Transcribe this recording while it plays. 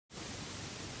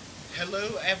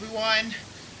Hello everyone,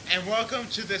 and welcome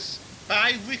to this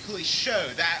bi-weekly show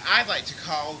that I like to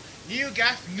call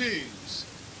NeoGAF News.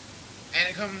 And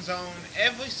it comes on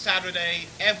every Saturday,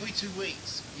 every 2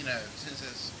 weeks, since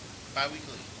it's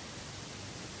bi-weekly.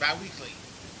 Bi-weekly.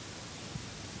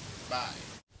 Bye.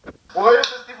 Well,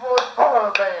 here's this divorce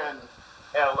porn band.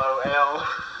 LOL.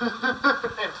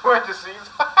 In parentheses.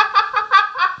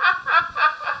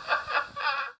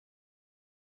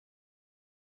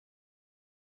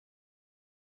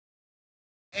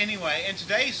 Anyway, in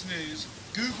today's news,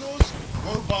 Google's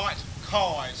robot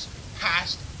cars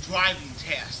passed driving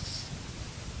tests.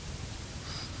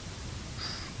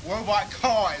 Robot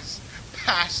cars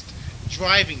passed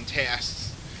driving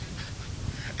tests.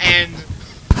 And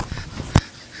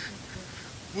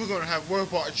we're going to have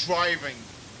robot driving.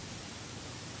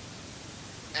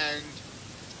 And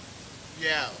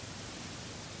yeah,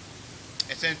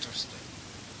 it's interesting.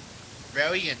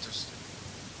 Very interesting.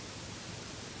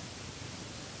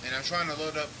 And I'm trying to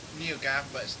load up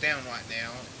NeoGAF, but it's down right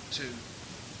now to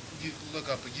look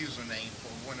up a username for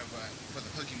the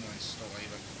Pokemon story,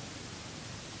 but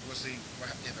we'll see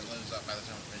if it loads up by the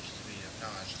time I finish the video. No,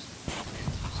 I just forget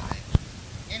the username.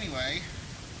 Anyway,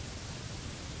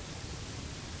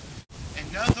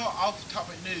 another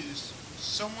off-topic news.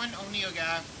 Someone on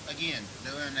NeoGAF, again,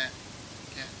 no internet,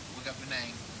 can't look up the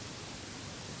name,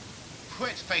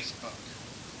 quit Facebook.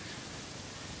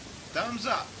 Thumbs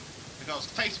up. Because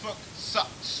Facebook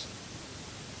sucks.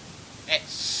 It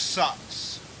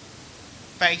sucks.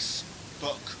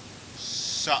 Facebook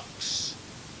sucks.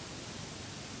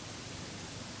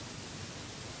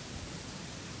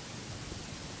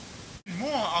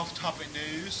 More off-topic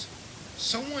news.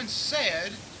 Someone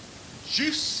said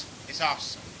juice is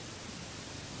awesome.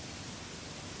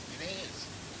 It is.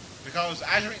 Because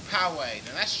I drink Powerade,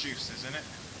 and that's juice, isn't it?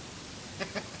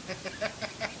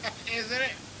 Isn't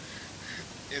it?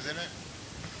 Isn't it?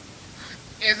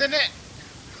 Isn't it?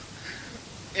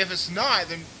 If it's not,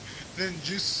 then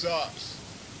juice sucks.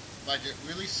 Like, it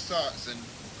really sucks, and the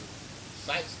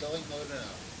site's still ain't loading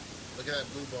up. Look at that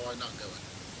blue bar not going.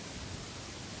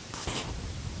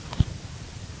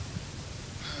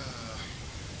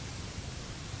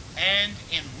 And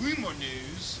in rumor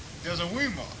news, there's a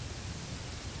rumor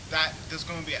that there's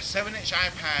going to be a 7-inch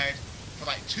iPad for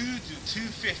like $2 to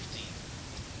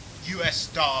 $250 US.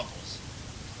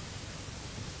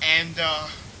 And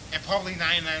probably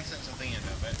 99 cents at the end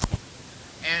of it.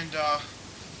 And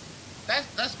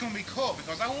that's gonna be cool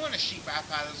because I want a cheap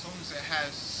iPad as long as it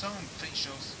has some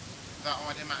features that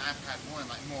aren't in my iPad 1,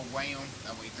 like more RAM.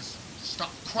 That way, just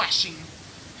stop crashing.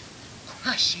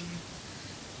 My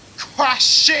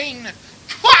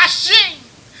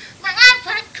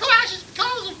iPad crashes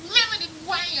because of limited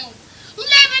RAM.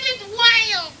 Limited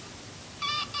RAM.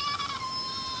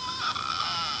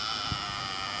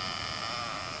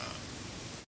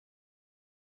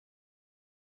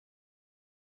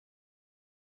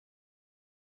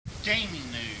 Gaming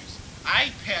news.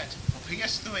 iPad for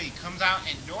PS3 comes out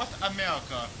in North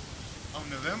America on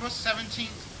November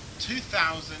 17th,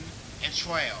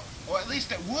 2012. Or at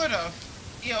least it would have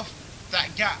if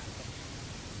that got...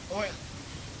 Or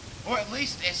at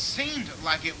least it seemed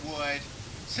like it would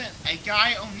since a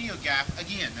guy on NeoGAF,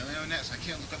 again, no internet so I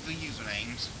can't look up the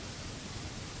usernames,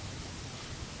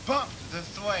 bumped the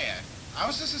thread. I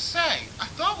was just to say, I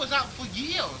thought it was out for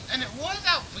years, and it was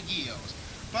out for years.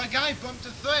 But a guy bumped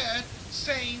a thread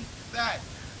saying that,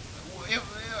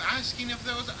 asking if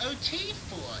there was an OT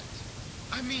for it.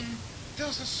 I mean,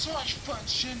 there's a search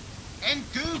function in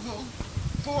Google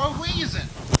for a reason.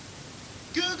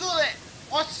 Google it,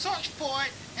 or search for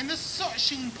it in the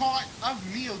searching part of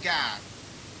NeoGAF.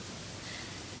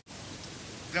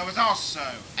 There was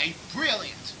also a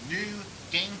brilliant new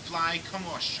Gamefly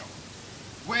commercial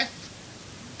with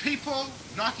people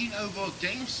knocking over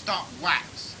GameStop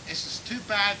wax. It's just too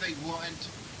bad they weren't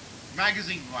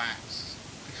magazine wax,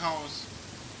 because,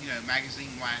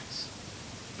 magazine wax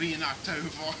being knocked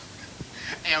over.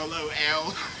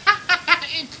 LOL.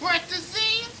 In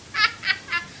parentheses.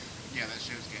 Yeah, that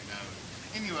show's getting old.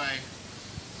 Anyway,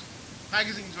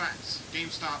 magazine wax,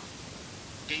 GameStop,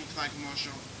 Gamefly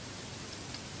commercial.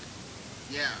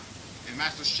 Yeah, and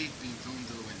Master Chief being thrown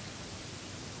through the window.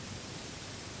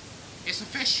 It's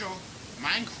official.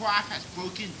 Minecraft has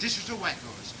broken digital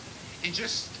records. In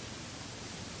just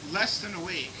less than a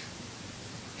week,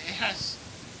 it has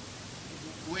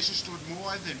registered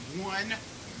more than 1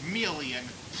 million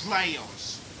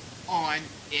players on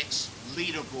its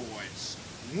leaderboards.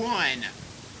 1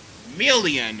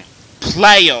 million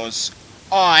players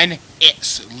on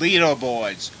its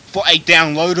leaderboards for a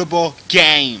downloadable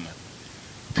game.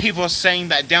 People are saying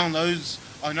that downloads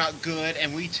are not good,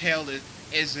 and retail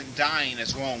isn't dying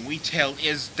as wrong. Retail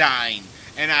is dying,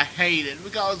 and I hate it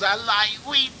because I like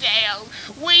retail.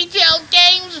 Retail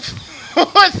games for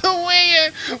the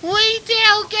win.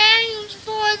 Retail games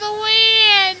for the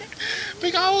win.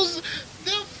 Because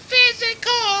they're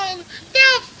physical.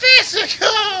 They're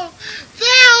physical.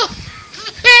 They're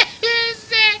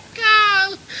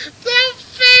physical. They're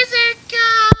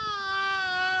physical.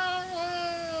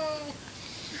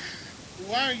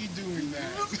 Why are you doing that?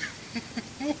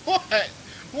 What?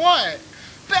 What?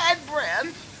 Bad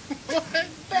breath. What?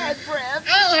 Bad breath.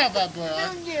 I don't have bad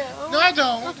breath. Yeah. No, I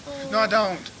don't. No, I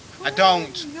don't. I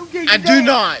don't. Okay, I do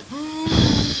not.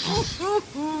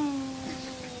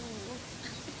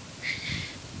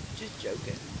 Just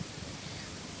joking.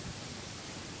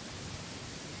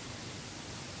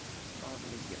 I'm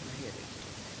gonna get my headache.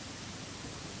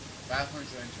 500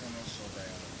 internal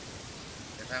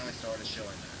surveillance. They finally started showing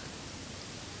that.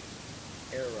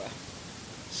 Era.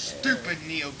 Stupid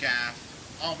NeoGAF.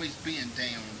 Always being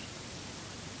down.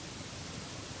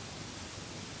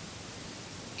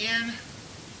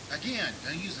 Again,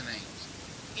 don't use the names.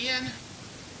 In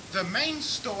the main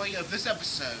story of this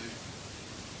episode,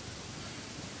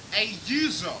 a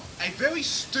user, a very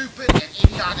stupid and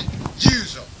idiotic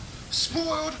user,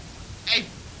 spoiled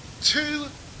two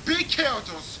big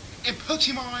characters in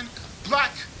Pokemon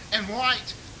Black and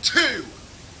White 2.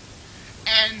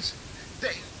 And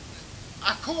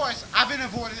of course, I've been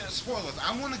avoiding spoilers.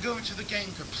 I want to go into the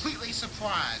game completely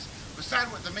surprised.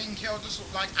 Besides what the main characters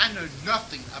look like, I know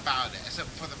nothing about it, except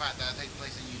for the fact that it takes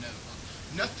place in Unova.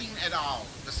 Nothing at all,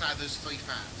 besides those two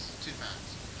facts.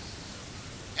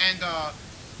 And,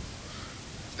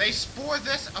 they spoiled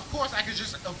this. Of course, I could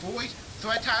just avoid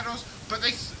thread titles, but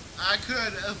I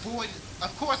could avoid,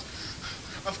 of course,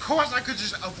 I could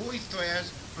just avoid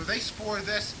threads, but they spoiled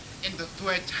this in the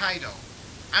thread title.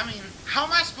 I mean, how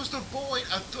am I supposed to avoid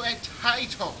a thread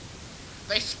title?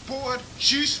 They spoiled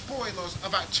huge spoilers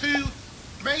about two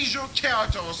major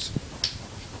characters.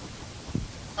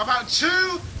 About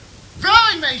two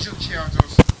very major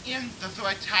characters in the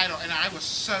thread title, and I was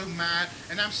so mad,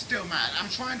 and I'm still mad. I'm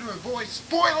trying to avoid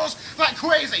spoilers like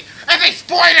crazy, and they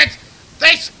spoiled it!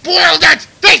 They spoiled it!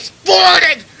 They spoiled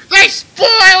it! They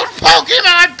spoiled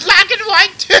Pokemon Black and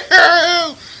White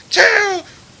 2! Two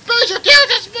major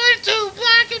characters spoiled 2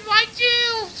 Black and White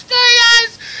 2!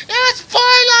 Spoilers! It was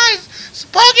spoilers!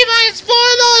 Pokemon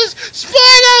spoilers!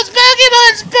 Spoilers!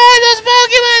 Pokemon spoilers!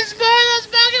 Pokemon spoilers!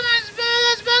 Pokemon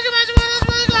spoilers! Pokemon spoilers!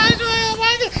 Pokemon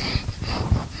spoilers!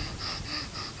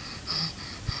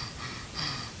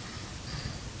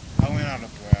 I went out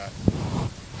of breath.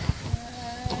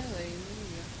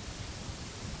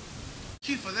 Thank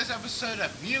you for this episode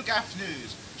of NeoGAF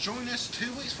News. Join us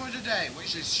 2 weeks from today,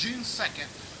 which is June 2nd,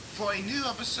 for a new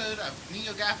episode of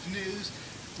NeoGAF News,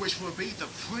 which will be the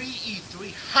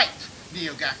pre-E3 hype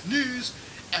NeoGAF News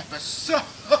episode.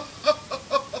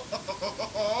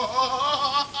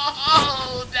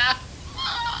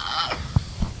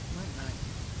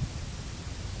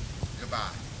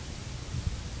 Goodbye.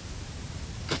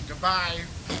 Goodbye.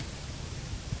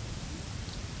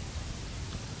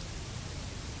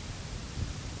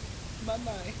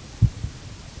 Bye-bye.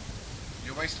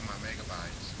 You're wasting my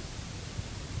megabytes.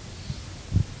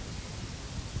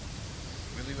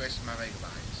 Really wasting my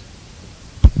megabytes.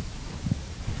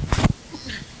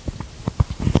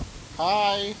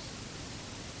 Hi.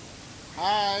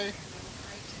 Hi.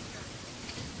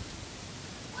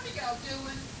 What are y'all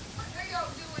doing? What are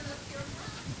y'all doing up here?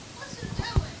 What's it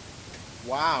doing?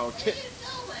 Wow. What are you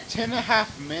doing?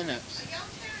 10.5 minutes. Are y'all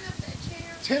tearing up that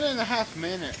chair? 10.5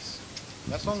 minutes.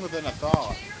 That's longer than I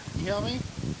thought. You hear me?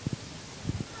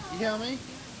 You hear me?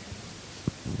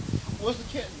 Where's the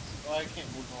kittens? Oh, I can't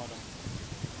move on them.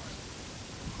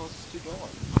 Close to the door.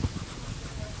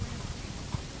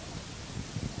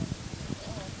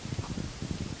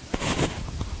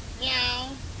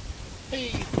 Meow.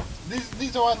 Hey,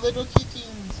 these are our little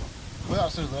kittens. We're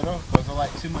not so little, because they're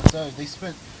like 2 months old. They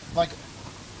spent like,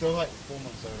 they're like 4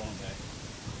 months old, aren't they?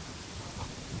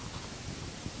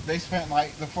 They spent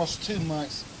like the first 2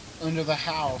 months under the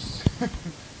house.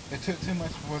 It took 2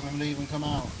 months for them to even come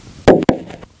out.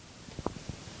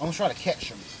 I'm gonna try to catch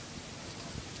them.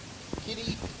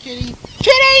 Kitty, kitty,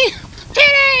 kitty,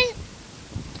 kitty!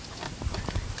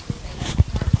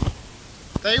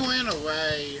 They went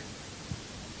away.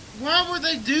 Why would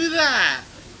they do that?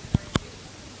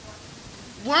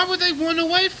 Why would they run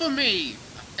away from me?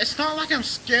 It's not like I'm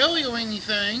scary or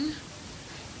anything.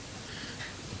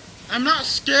 I'm not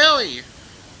scary.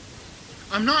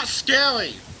 I'm not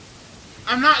scary.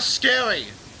 I'm not scary.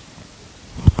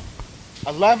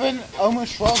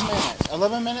 Almost 12 minutes.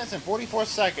 11 minutes and 44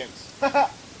 seconds. That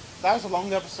was a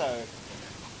long episode.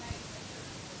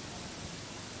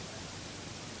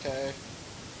 Okay.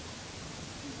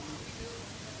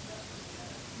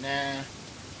 Nah.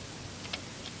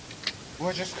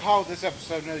 We'll just call this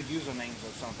episode no usernames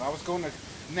or something. I was going to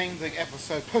name the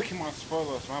episode Pokemon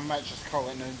Spoilers, but I might just call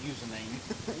it no username.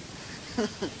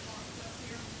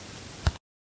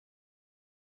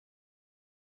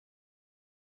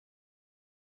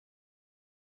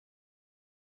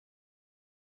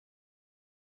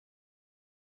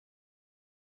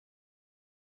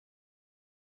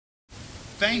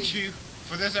 Thank you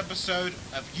for this episode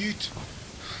of YouTube.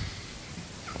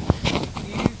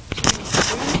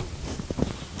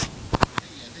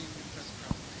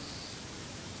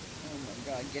 Oh my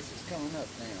God, I guess it's coming up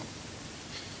now.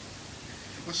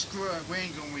 Well, screw it. We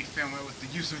ain't gonna refilm it with the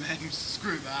usernames.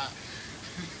 Screw that.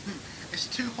 It's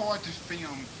too hard to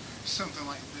film something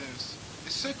like this.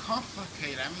 It's so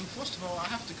complicated. I mean, first of all, I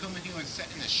have to come in here and sit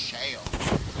in a shell.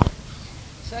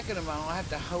 Second of all, I have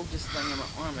to hold this thing and my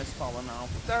arm is falling off.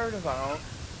 Third of all,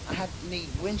 I have to need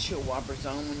windshield wipers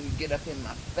on when you get up in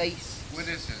my face. What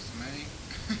is this, me?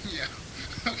 Yeah.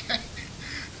 Okay.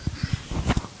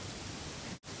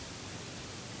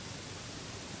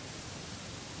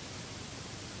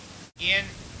 In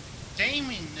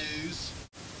gaming news,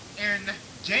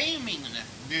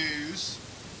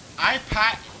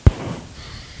 iPad.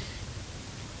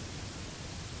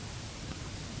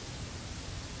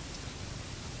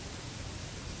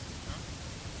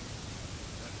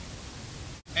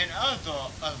 And other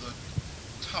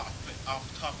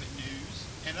off-topic news,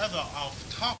 and other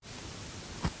off-topic.